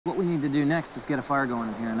What we need to do next is get a fire going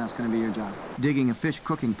in here, and that's going to be your job. Digging a fish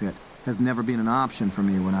cooking pit has never been an option for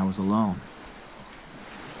me when I was alone.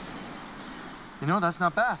 You know, that's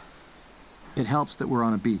not bad. It helps that we're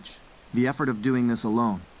on a beach. The effort of doing this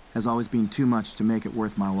alone has always been too much to make it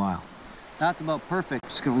worth my while. That's about perfect.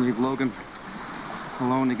 Just gonna leave Logan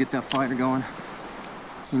alone to get that fire going.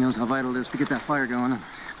 He knows how vital it is to get that fire going.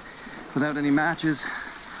 Without any matches,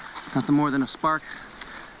 nothing more than a spark.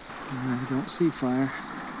 I don't see fire.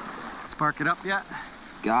 Spark it up yet?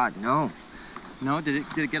 God, no. No? Did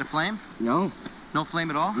it get a flame? No. No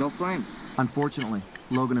flame at all? No flame. Unfortunately,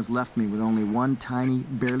 Logan has left me with only one tiny,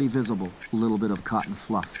 barely visible little bit of cotton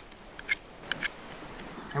fluff.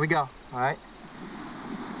 Here we go, all right?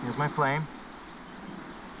 Here's my flame.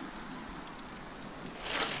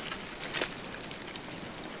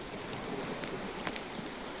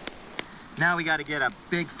 Now we got to get a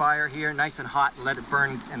big fire here, nice and hot, and let it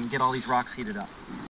burn and get all these rocks heated up.